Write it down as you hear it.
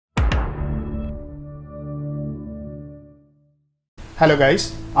Hello guys,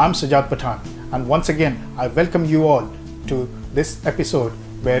 I'm Sajjad Pathan, and once again I welcome you all to this episode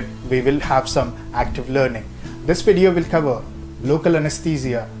where we will have some active learning. This video will cover local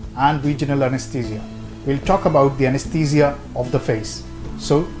anesthesia and regional anesthesia. We'll talk about the anesthesia of the face.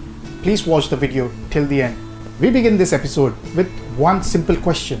 So please watch the video till the end. We begin this episode with one simple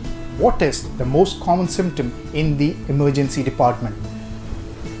question. What is the most common symptom in the emergency department?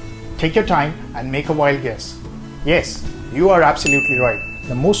 Take your time and make a wild guess. Yes, you are absolutely right.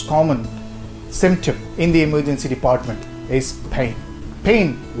 The most common symptom in the emergency department is pain.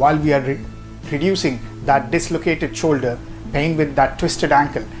 Pain while we are reducing that dislocated shoulder, pain with that twisted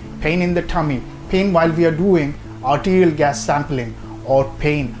ankle, pain in the tummy, pain while we are doing arterial gas sampling, or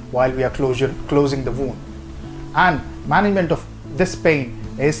pain while we are closing the wound. And management of this pain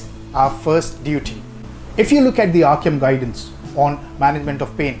is our first duty. If you look at the FRCEM guidance on management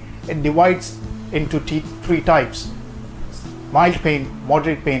of pain, it divides into three types: mild pain,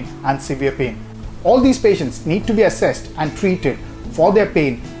 moderate pain, and severe pain. All these patients need to be assessed and treated for their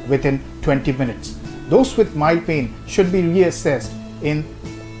pain within 20 minutes. Those with mild pain should be reassessed in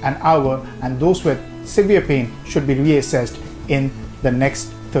an hour, and those with severe pain should be reassessed in the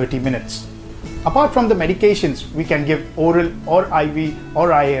next 30 minutes. Apart from the medications we can give oral or IV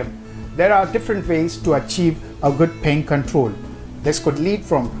or IM, there are different ways to achieve a good pain control. This could lead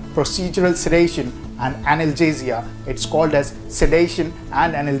from procedural sedation and analgesia. It's called as sedation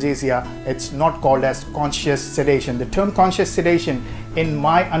and analgesia. It's not called as conscious sedation. The term conscious sedation, in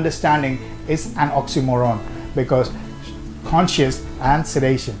my understanding, is an oxymoron, because conscious and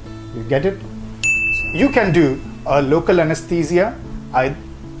sedation, you get it? You can do a local anesthesia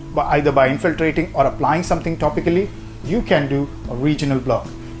either by infiltrating or applying something topically. You can do a regional block.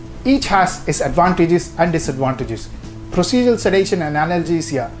 Each has its advantages and disadvantages. Procedural sedation and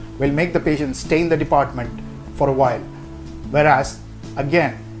analgesia will make the patient stay in the department for a while, whereas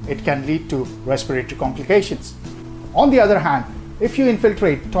again it can lead to respiratory complications. On the other hand, if you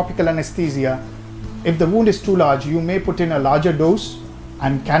infiltrate topical anesthesia, if the wound is too large, you may put in a larger dose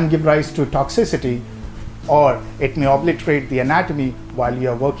and can give rise to toxicity, or it may obliterate the anatomy while you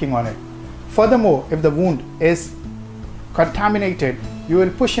are working on it. Furthermore, if the wound is contaminated, you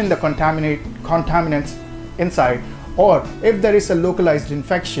will push in the contaminants inside, or if there is a localized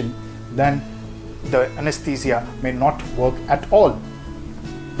infection, then the anesthesia may not work at all.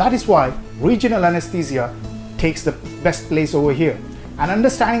 That is why regional anesthesia takes the best place over here. An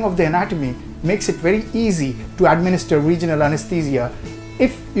understanding of the anatomy makes it very easy to administer regional anesthesia.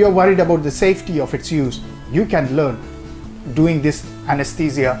 If you are worried about the safety of its use, you can learn doing this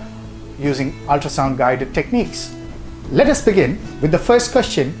anesthesia using ultrasound guided techniques. Let us begin with the first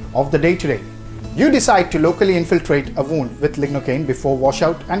question of the day today. You decide to locally infiltrate a wound with lignocaine before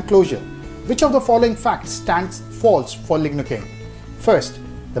washout and closure. Which of the following facts stands false for lignocaine? First,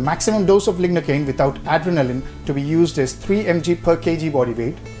 the maximum dose of lignocaine without adrenaline to be used is 3 mg per kg body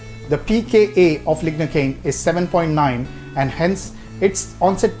weight. The pKa of lignocaine is 7.9, and hence its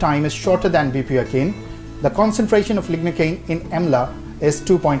onset time is shorter than bupivacaine. The concentration of lignocaine in EMLA is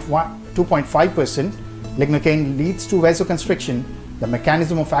 2.5%. Lignocaine leads to vasoconstriction. The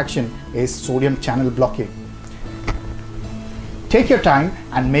mechanism of action is sodium channel blockade. Take your time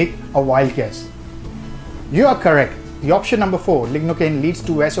and make a wild guess. You are correct. The option number 4, lignocaine leads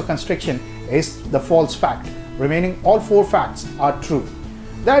to vasoconstriction, is the false fact. Remaining all 4 facts are true.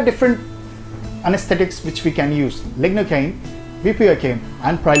 There are different anesthetics which we can use: lignocaine, bupivacaine,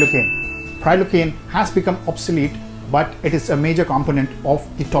 and prilocaine. Prilocaine has become obsolete, but it is a major component of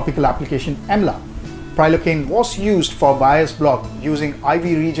the topical application EMLA. Prilocaine was used for bias block using IV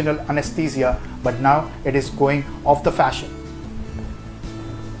regional anesthesia, but now it is going off the fashion.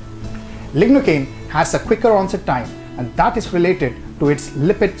 Lignocaine has a quicker onset time, and that is related to its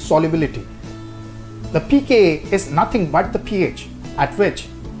lipid solubility. The pKa is nothing but the pH at which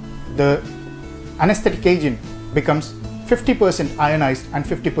the anesthetic agent becomes 50% ionized and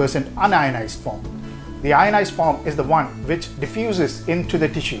 50% unionized form. The ionized form is the one which diffuses into the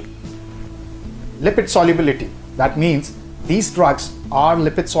tissue. Lipid solubility, that means these drugs are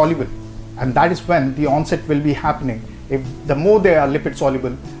lipid soluble, and that is when the onset will be happening. If the more they are lipid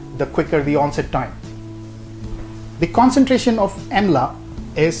soluble, the quicker the onset time. The concentration of EMLA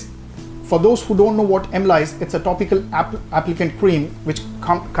is, for those who don't know what EMLA is, it's a topical applicant cream which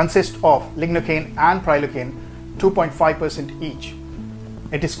consists of lignocaine and prilocaine, 2.5% each.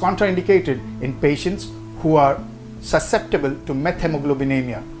 It is contraindicated in patients who are susceptible to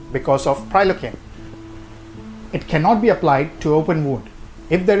methemoglobinemia because of prilocaine. It cannot be applied to open wound.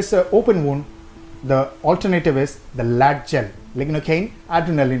 If there is an open wound, the alternative is the LAD gel, lignocaine,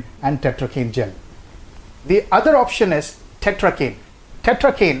 adrenaline, and tetracaine gel. The other option is tetracaine.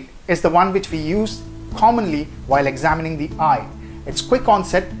 Tetracaine is the one which we use commonly while examining the eye. It's quick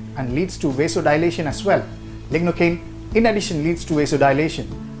onset and leads to vasodilation as well. Lignocaine in addition leads to vasodilation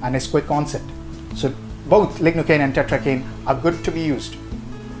and is quick onset. So both lignocaine and tetracaine are good to be used.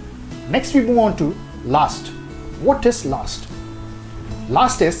 Next we move on to LAST. What is LAST?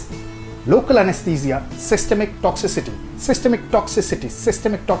 LAST is local anesthesia, systemic toxicity. Systemic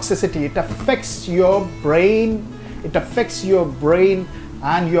toxicity, it affects your brain, it affects your brain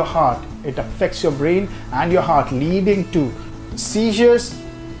and your heart. It affects your brain and your heart, leading to seizures,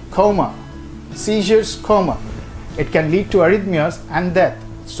 coma. It can lead to arrhythmias and death.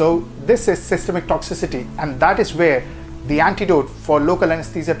 So this is systemic toxicity, and that is where the antidote for local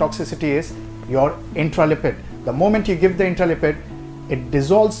anesthesia toxicity is your intralipid. The moment you give the intralipid, it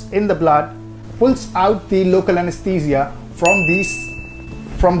dissolves in the blood, pulls out the local anesthesia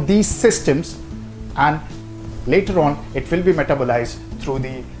from these systems, and later on it will be metabolized through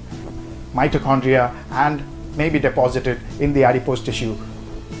the mitochondria and may be deposited in the adipose tissue.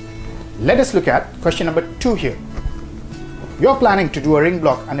 Let us look at question number 2 here. You're planning to do a ring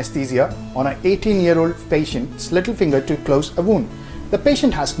block anesthesia on an 18-year-old patient's little finger to close a wound. The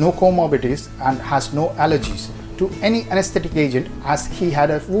patient has no comorbidities and has no allergies to any anesthetic agent, as he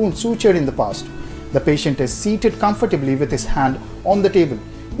had a wound sutured in the past. The patient is seated comfortably with his hand on the table.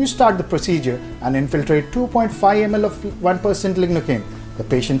 You start the procedure and infiltrate 2.5 ml of 1% lignocaine. The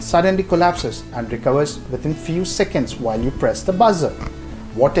patient suddenly collapses and recovers within few seconds while you press the buzzer.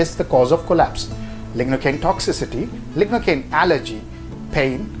 What is the cause of collapse? Lignocaine toxicity, lignocaine allergy,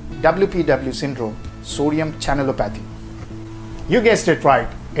 pain, WPW syndrome, sodium channelopathy. You guessed it right,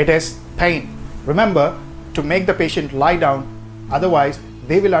 it is pain. Remember to make the patient lie down, otherwise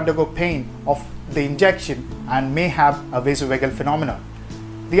they will undergo pain of the injection and may have a vasovagal phenomena.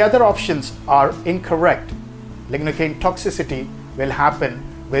 The other options are incorrect. Lignocaine toxicity will happen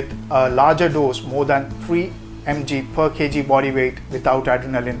with a larger dose, more than 3 mg per kg body weight without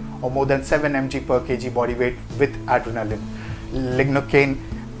adrenaline, or more than 7 mg per kg body weight with adrenaline. Lignocaine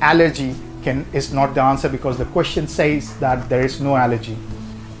allergy is not the answer, because the question says that there is no allergy.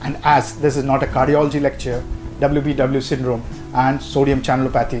 And as this is not a cardiology lecture, WPW syndrome and sodium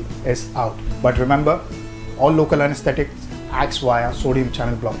channelopathy is out. But remember, all local anesthetics acts via sodium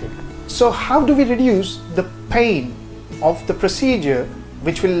channel blockade. So how do we reduce the pain of the procedure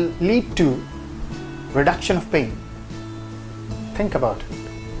which will lead to reduction of pain? Think about it.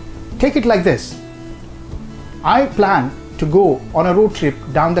 Take it like this. I plan to go on a road trip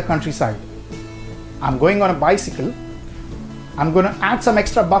down the countryside. I'm going on a bicycle. I'm going to add some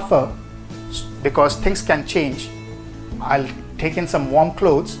extra buffer because things can change. I'll take in some warm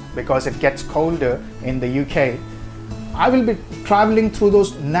clothes because it gets colder in the UK. I will be traveling through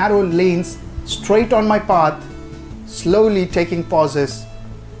those narrow lanes straight on my path, slowly taking pauses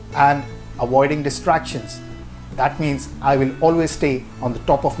and avoiding distractions. That means I will always stay on the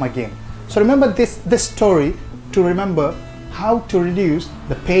top of my game. So remember this story to remember how to reduce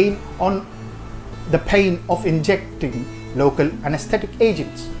the pain of injecting local anesthetic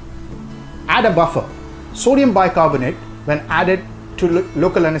agents. Add a buffer. Sodium bicarbonate, when added to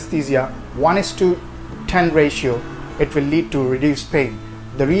local anesthesia, 1:10 ratio, it will lead to reduced pain.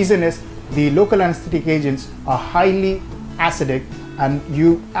 The reason is the local anesthetic agents are highly acidic, and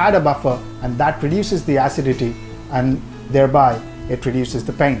you add a buffer and that reduces the acidity, and thereby it reduces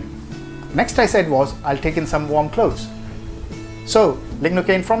the pain. Next I said was I'll take in some warm clothes. So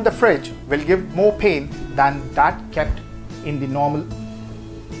lignocaine from the fridge will give more pain than that kept in the normal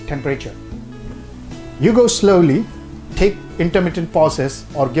temperature. You go slowly, take intermittent pauses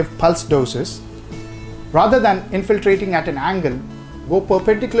or give pulse doses. Rather than infiltrating at an angle, go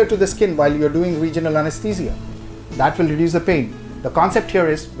perpendicular to the skin while you're doing regional anesthesia. That will reduce the pain. The concept here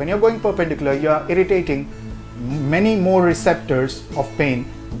is when you're going perpendicular, you're irritating many more receptors of pain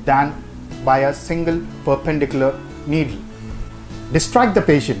than by a single perpendicular needle. Distract the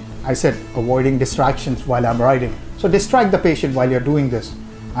patient. I said avoiding distractions while I'm riding. So distract the patient while you're doing this,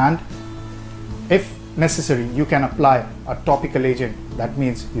 and if necessary you can apply a topical agent. That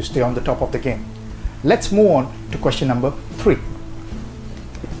means you stay on the top of the game. Let's move on to question number 3.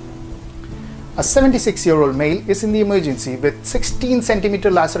 A 76-year-old male is in the emergency with 16 centimeter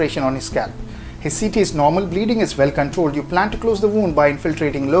laceration on his scalp. His CT is normal, bleeding is well controlled. You plan to close the wound by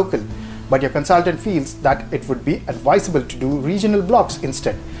infiltrating local, but your consultant feels that it would be advisable to do regional blocks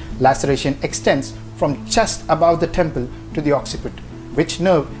instead. Laceration extends from just above the temple to the occiput. Which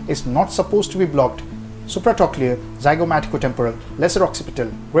nerve is not supposed to be blocked? Supratrochlear, zygomaticotemporal, lesser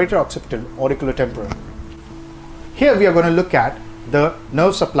occipital, greater occipital, auriculotemporal. Here we are going to look at the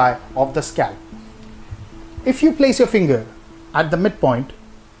nerve supply of the scalp. If you place your finger at the midpoint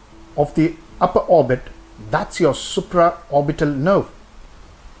of the upper orbit, that's your supraorbital nerve.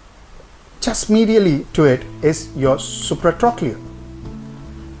 Just medially to it is your supratrochlear.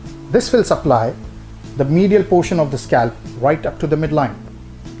 This will supply the medial portion of the scalp right up to the midline.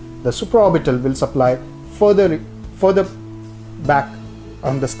 The supraorbital will supply further back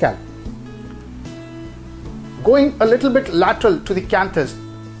on the scalp. Going a little bit lateral to the canthus,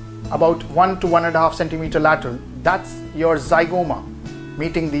 about 1 to 1.5 centimeter lateral, that's your zygoma,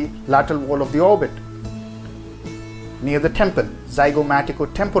 meeting the lateral wall of the orbit. Near the temple,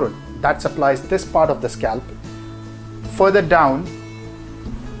 zygomatico-temporal, that supplies this part of the scalp. Further down,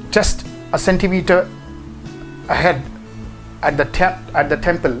 just a centimeter ahead at the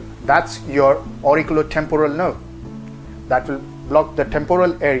temple, that's your auriculotemporal nerve. That will block the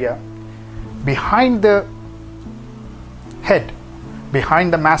temporal area. Behind the head,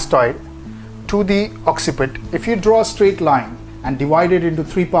 behind the mastoid to the occiput, if you draw a straight line and divide it into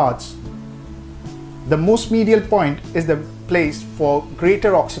 3 parts, the most medial point is the place for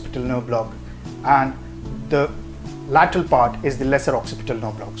greater occipital nerve block, and the lateral part is the lesser occipital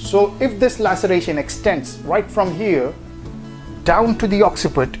nerve block. So if this laceration extends right from here down to the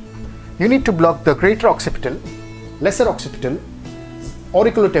occiput, you need to block the greater occipital, lesser occipital,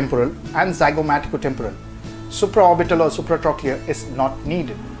 auriculotemporal and zygomatico-temporal. Supraorbital or supratrochlear is not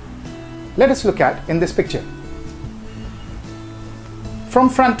needed. Let us look at in this picture. From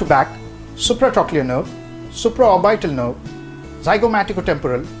front to back, supratrochlear nerve, supraorbital nerve,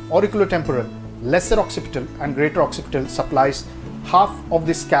 zygomatico-temporal, auriculotemporal, lesser occipital and greater occipital supplies half of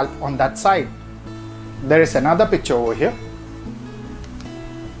the scalp on that side. There is another picture over here.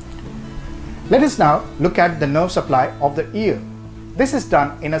 Let us now look at the nerve supply of the ear. This is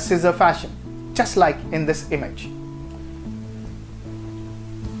done in a scissor fashion, just like in this image.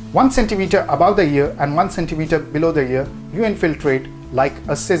 1 centimeter above the ear and 1 centimeter below the ear, you infiltrate like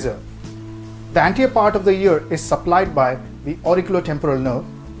a scissor. The anterior part of the ear is supplied by the auriculotemporal nerve.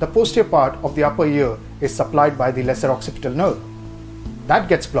 The posterior part of the upper ear is supplied by the lesser occipital nerve. That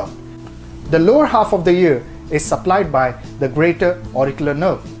gets blocked. The lower half of the ear is supplied by the greater auricular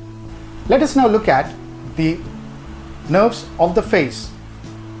nerve. Let us now look at the nerves of the face.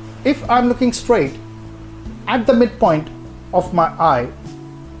 If I'm looking straight, at the midpoint of my eye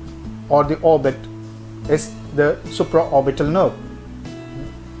or the orbit is the supraorbital nerve.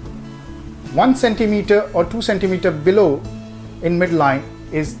 1 centimeter or 2 centimeter below in midline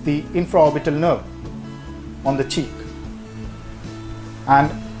is the infraorbital nerve on the cheek,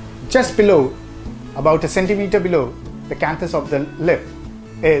 and just below, about a centimeter below the canthus of the lip,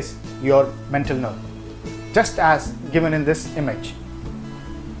 is your mental nerve, just as given in this image.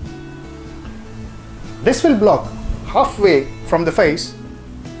 This will block halfway from the face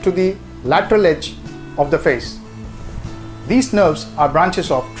to the lateral edge of the face. These nerves are branches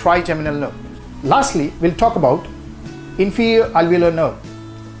of trigeminal nerve. Lastly, we'll talk about inferior alveolar nerve.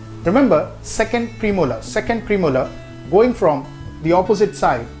 Remember, second premolar going from the opposite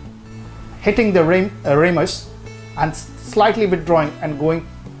side, hitting the ramus and slightly withdrawing and going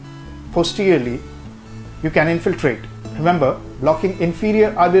posteriorly, you can infiltrate. Remember, blocking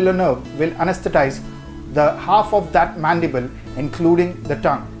inferior alveolar nerve will anesthetize the half of that mandible, including the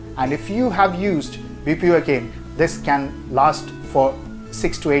tongue. And if you have used bupivacaine, this can last for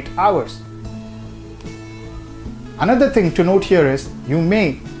 6 to 8 hours. Another thing to note here is, you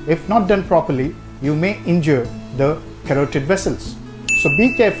may, if not done properly, you may injure the carotid vessels. So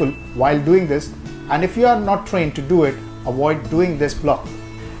be careful while doing this, and if you are not trained to do it, avoid doing this block.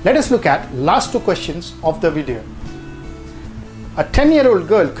 Let us look at last 2 questions of the video. A 10-year-old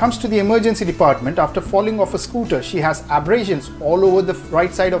girl comes to the emergency department after falling off a scooter. She has abrasions all over the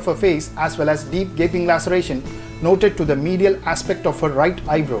right side of her face as well as deep gaping laceration noted to the medial aspect of her right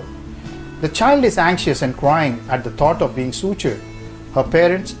eyebrow. The child is anxious and crying at the thought of being sutured. Her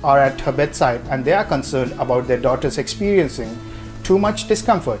parents are at her bedside and they are concerned about their daughter's experiencing too much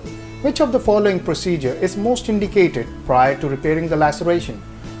discomfort. Which of the following procedure is most indicated prior to repairing the laceration?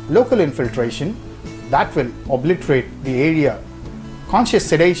 Local infiltration, that will obliterate the area. Conscious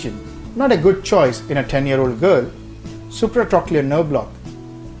sedation, not a good choice in a 10-year-old girl. Supratrochlear nerve block,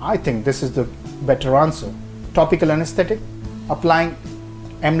 I think this is the better answer. Topical anesthetic, applying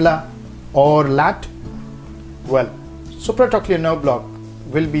EMLA or LAT. Well, supratrochlear nerve block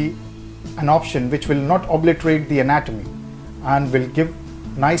will be an option which will not obliterate the anatomy and will give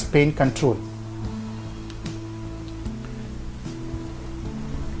nice pain control.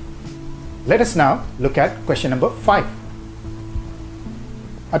 Let us now look at question number 5.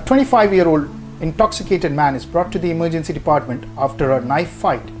 A 25-year-old intoxicated man is brought to the emergency department after a knife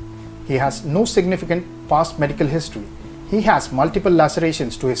fight. He has no significant past medical history. He has multiple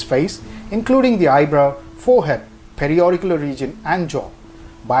lacerations to his face, including the eyebrow, forehead, periauricular region and jaw.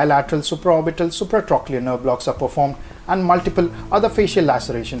 Bilateral supraorbital supratrochlear nerve blocks are performed and multiple other facial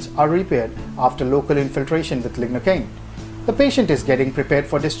lacerations are repaired after local infiltration with lignocaine. The patient is getting prepared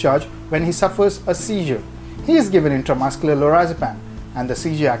for discharge when he suffers a seizure. He is given intramuscular lorazepam and the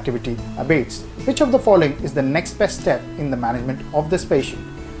seizure activity abates. Which of the following is the next best step in the management of this patient?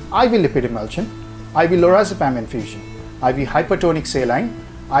 IV lipid emulsion, IV lorazepam infusion, IV hypertonic saline,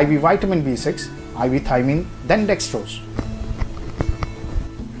 IV vitamin B6, IV thiamine, then dextrose.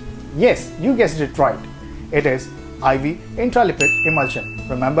 Yes, you guessed it right. It is IV intralipid emulsion.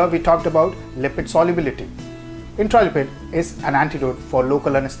 Remember, we talked about lipid solubility. Intralipid is an antidote for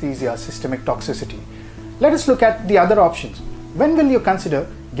local anesthesia systemic toxicity. Let us look at the other options. When will you consider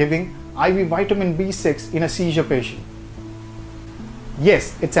giving IV vitamin B6 in a seizure patient?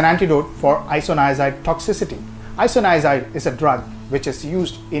 Yes, it's an antidote for isoniazid toxicity. Isoniazid is a drug which is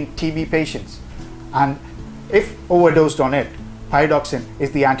used in TB patients, and if overdosed on it, pyridoxine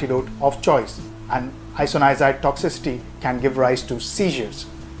is the antidote of choice, and isoniazid toxicity can give rise to seizures.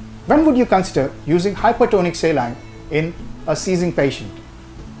 When would you consider using hypertonic saline in a seizing patient?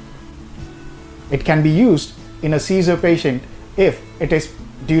 It can be used in a seizure patient if it is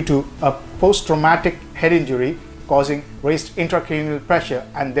due to a post-traumatic head injury causing raised intracranial pressure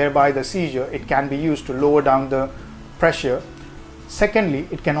and thereby the seizure. It can be used to lower down the pressure. Secondly,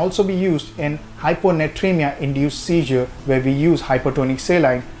 it can also be used in hyponatremia induced seizure where we use hypertonic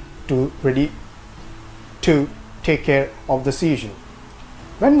saline to take care of the seizure.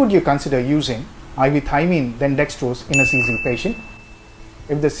 When would you consider using IV thiamine then dextrose in a seizing patient?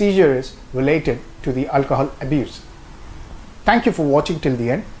 If the seizure is related to the alcohol abuse. Thank you for watching till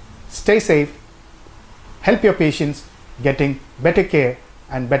the end. Stay safe. Help your patients getting better care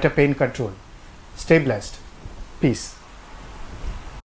and better pain control. Stay blessed. Peace.